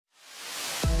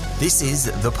This is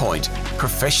The Point,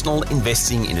 professional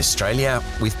investing in Australia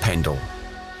with Pendal.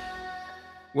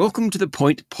 Welcome to The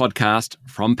Point podcast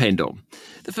from Pendal.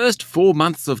 The first 4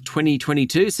 months of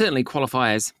 2022 certainly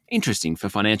qualify as interesting for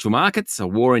financial markets. A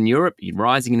war in Europe,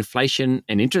 rising inflation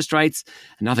and interest rates,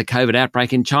 another COVID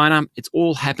outbreak in China. It's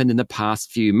all happened in the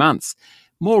past few months.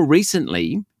 More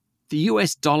recently, the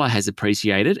US dollar has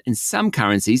appreciated and some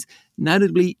currencies,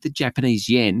 notably the Japanese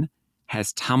yen,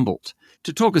 has tumbled.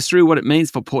 To talk us through what it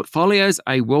means for portfolios,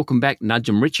 I welcome back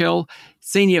Najim Richel,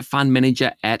 Senior Fund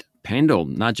Manager at Pendal.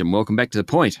 Najim, welcome back to The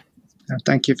Point.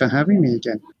 Thank you for having me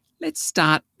again. Let's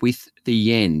start with the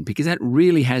yen, because that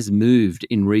really has moved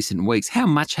in recent weeks. How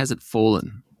much has it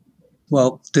fallen?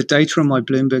 Well, the data on my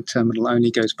Bloomberg terminal only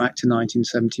goes back to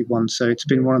 1971, so it's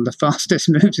been one of the fastest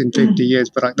moves in 50 years,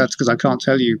 but that's because I can't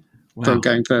tell you from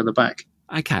going further back.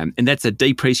 Okay, and that's a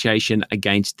depreciation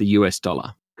against the US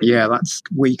dollar. Yeah, that's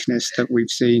weakness that we've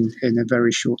seen in a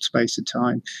very short space of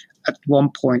time. At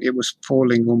one point, it was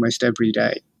falling almost every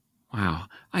day. Wow.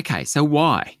 Okay, so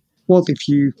why? Well, if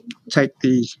you take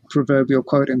the proverbial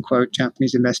quote-unquote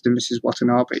Japanese investor, Mrs.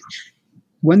 Watanabe,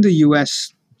 when the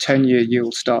US 10-year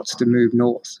yield starts to move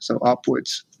north, so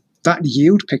upwards, that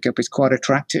yield pickup is quite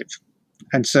attractive.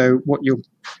 And so what you'll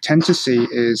tend to see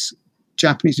is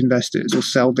Japanese investors will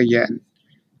sell the yen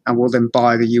and will then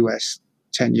buy the US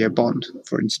 10-year bond,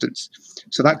 for instance.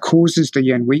 So that causes the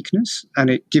yen weakness and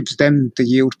it gives them the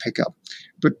yield pickup.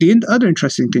 But the other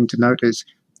interesting thing to note is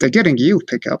they're getting yield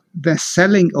pickup. Their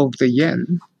selling of the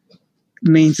yen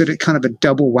means that it's kind of a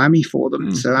double whammy for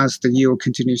them. So as the yield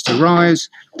continues to rise,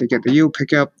 they get the yield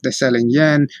pickup, they're selling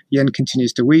yen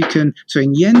continues to weaken. So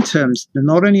in yen terms,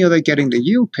 not only are they getting the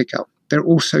yield pickup, they're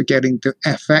also getting the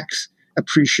FX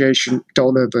appreciation,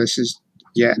 dollar versus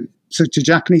yen. So to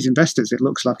Japanese investors, it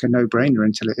looks like a no-brainer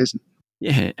until it isn't.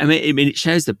 Yeah, I mean, it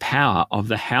shows the power of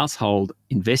the household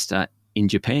investor in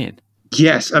Japan.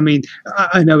 Yes, I mean,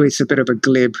 I know it's a bit of a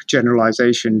glib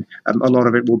generalization. A lot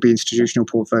of it will be institutional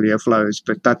portfolio flows,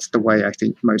 but that's the way I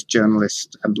think most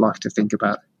journalists like to think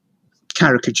about it.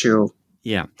 Caricature.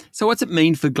 Yeah. So what's it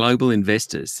mean for global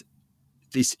investors,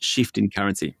 this shift in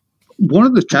currency? One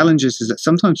of the challenges is that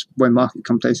sometimes when market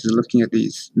commentators are looking at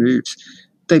these moves,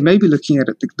 they may be looking at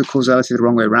it, the causality the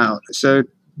wrong way around. So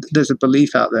there's a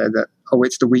belief out there that,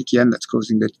 it's the weak yen that's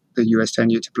causing the US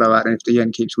 10-year to blow out. And if the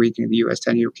yen keeps weakening, the US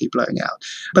 10-year will keep blowing out.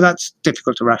 But that's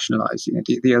difficult to rationalize.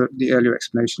 The earlier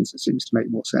explanations, it seems to make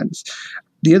more sense.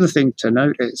 The other thing to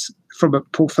note is, from a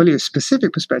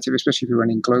portfolio-specific perspective, especially if you're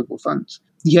running global funds,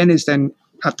 yen is then,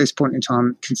 at this point in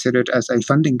time, considered as a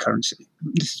funding currency.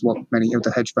 This is what many of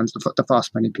the hedge funds, the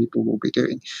vast many people will be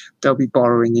doing. They'll be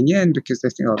borrowing in yen because they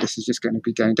think, this is just going to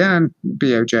be going down.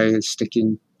 BOJ is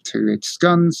sticking to its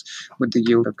guns with the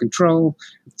yield of control.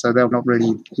 So they're not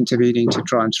really intervening to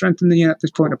try and strengthen the yen at this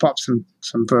point, apart from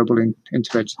some verbal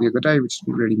intervention the other day, which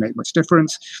didn't really make much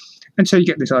difference. And so you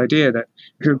get this idea that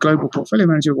if you're a global portfolio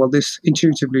manager, this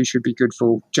intuitively should be good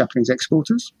for Japanese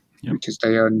exporters. Yep. Because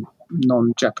they earn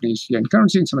non-Japanese yen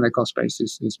currency and some of their cost base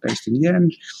is based in yen.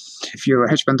 If you're a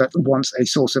hedge fund that wants a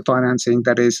source of financing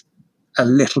that is a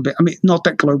little bit, not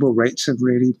that global rates have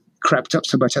really crept up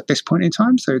so much at this point in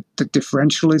time, so the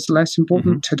differential is less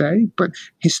important today. But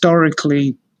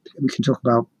historically, we can talk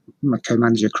about my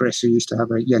co-manager Chris, who used to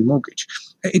have a yen mortgage.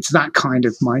 It's that kind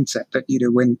of mindset that,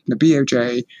 when the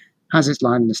BOJ has its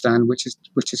line in the stand, which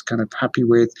is kind of happy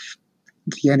with,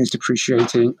 the yen is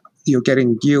depreciating, you're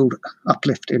getting yield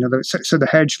uplift in other. So the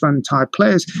hedge fund type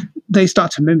players, they start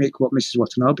to mimic what Mrs.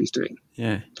 Watanabe is doing.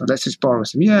 Yeah. So let's just borrow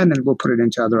some yen and we'll put it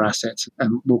into other assets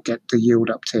and we'll get the yield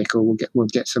uptick, or we'll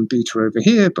get some beta over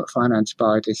here, but financed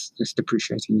by this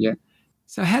depreciating yen.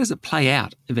 So how does it play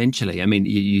out eventually? I mean,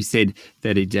 you said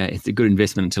that it's a good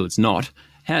investment until it's not.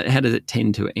 How does it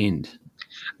tend to end?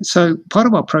 So part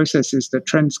of our process is that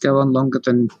trends go on longer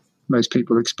than most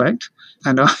people expect.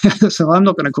 And so I'm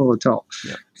not going to call a top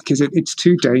because it's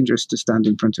too dangerous to stand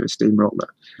in front of a steamroller.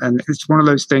 And it's one of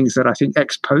those things that I think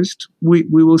ex post, we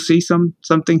will see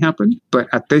something happen. But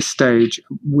at this stage,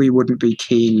 we wouldn't be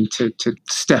keen to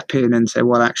step in and say,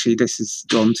 well, actually, this has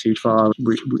gone too far.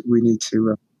 We need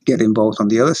to get involved on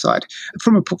the other side.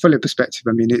 From a portfolio perspective,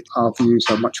 our views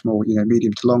are much more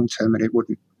medium to long term, and it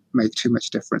wouldn't make too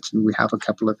much difference. And we have a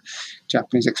couple of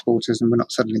Japanese exporters and we're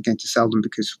not suddenly going to sell them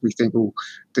because we think,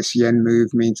 this yen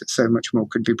move means that so much more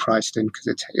could be priced in, because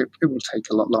it will take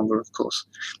a lot longer, of course.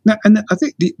 Now, and I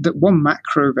think the one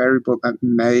macro variable that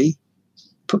may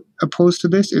put a pause to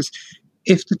this is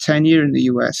if the 10-year in the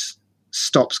US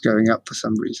stops going up for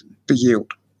some reason, the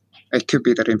yield. It could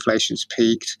be that inflation's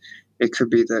peaked. It could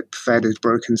be that Fed has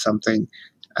broken something,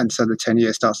 and so the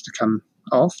 10-year starts to come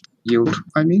off. yield,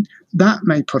 that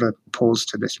may put a pause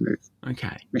to this move.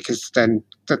 Okay. Because then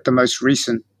the most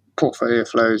recent portfolio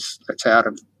flows, let's say out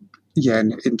of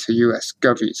yen into US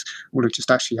govies, would have just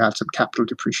actually had some capital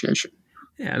depreciation.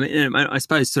 Yeah, I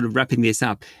suppose sort of wrapping this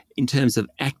up, in terms of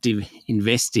active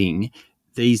investing,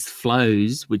 these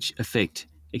flows which affect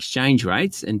exchange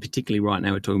rates, and particularly right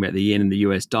now we're talking about the yen and the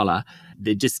US dollar,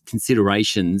 they're just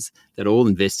considerations that all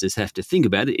investors have to think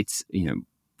about. It's,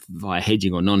 via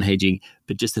hedging or non-hedging,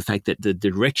 but just the fact that the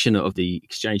direction of the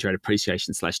exchange rate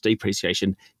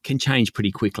appreciation/depreciation can change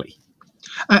pretty quickly.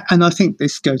 And I think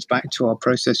this goes back to our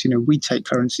process. We take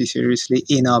currency seriously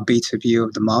in our beta view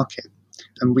of the market.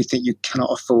 And we think you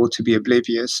cannot afford to be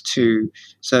oblivious to.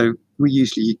 So we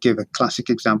usually give a classic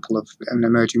example of an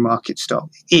emerging market stock.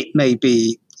 It may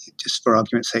be, just for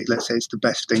argument's sake, let's say it's the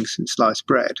best thing since sliced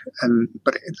bread. And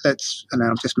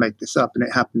I'll just make this up, and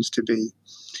it happens to be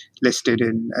listed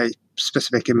in a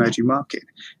specific emerging market.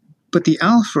 But the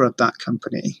alpha of that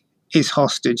company is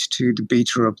hostage to the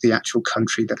beta of the actual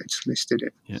country that it's listed in.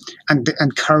 Yeah.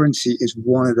 And currency is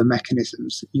one of the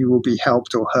mechanisms. You will be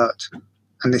helped or hurt.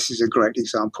 And this is a great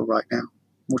example right now,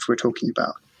 which we're talking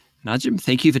about. Najim,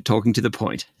 thank you for talking to The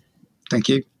Point. Thank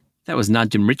you. That was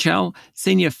Najim Richal,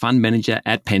 Senior Fund Manager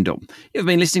at Pendal. You've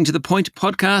been listening to The Point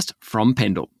podcast from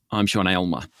Pendal. I'm Sean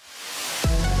Aylmer.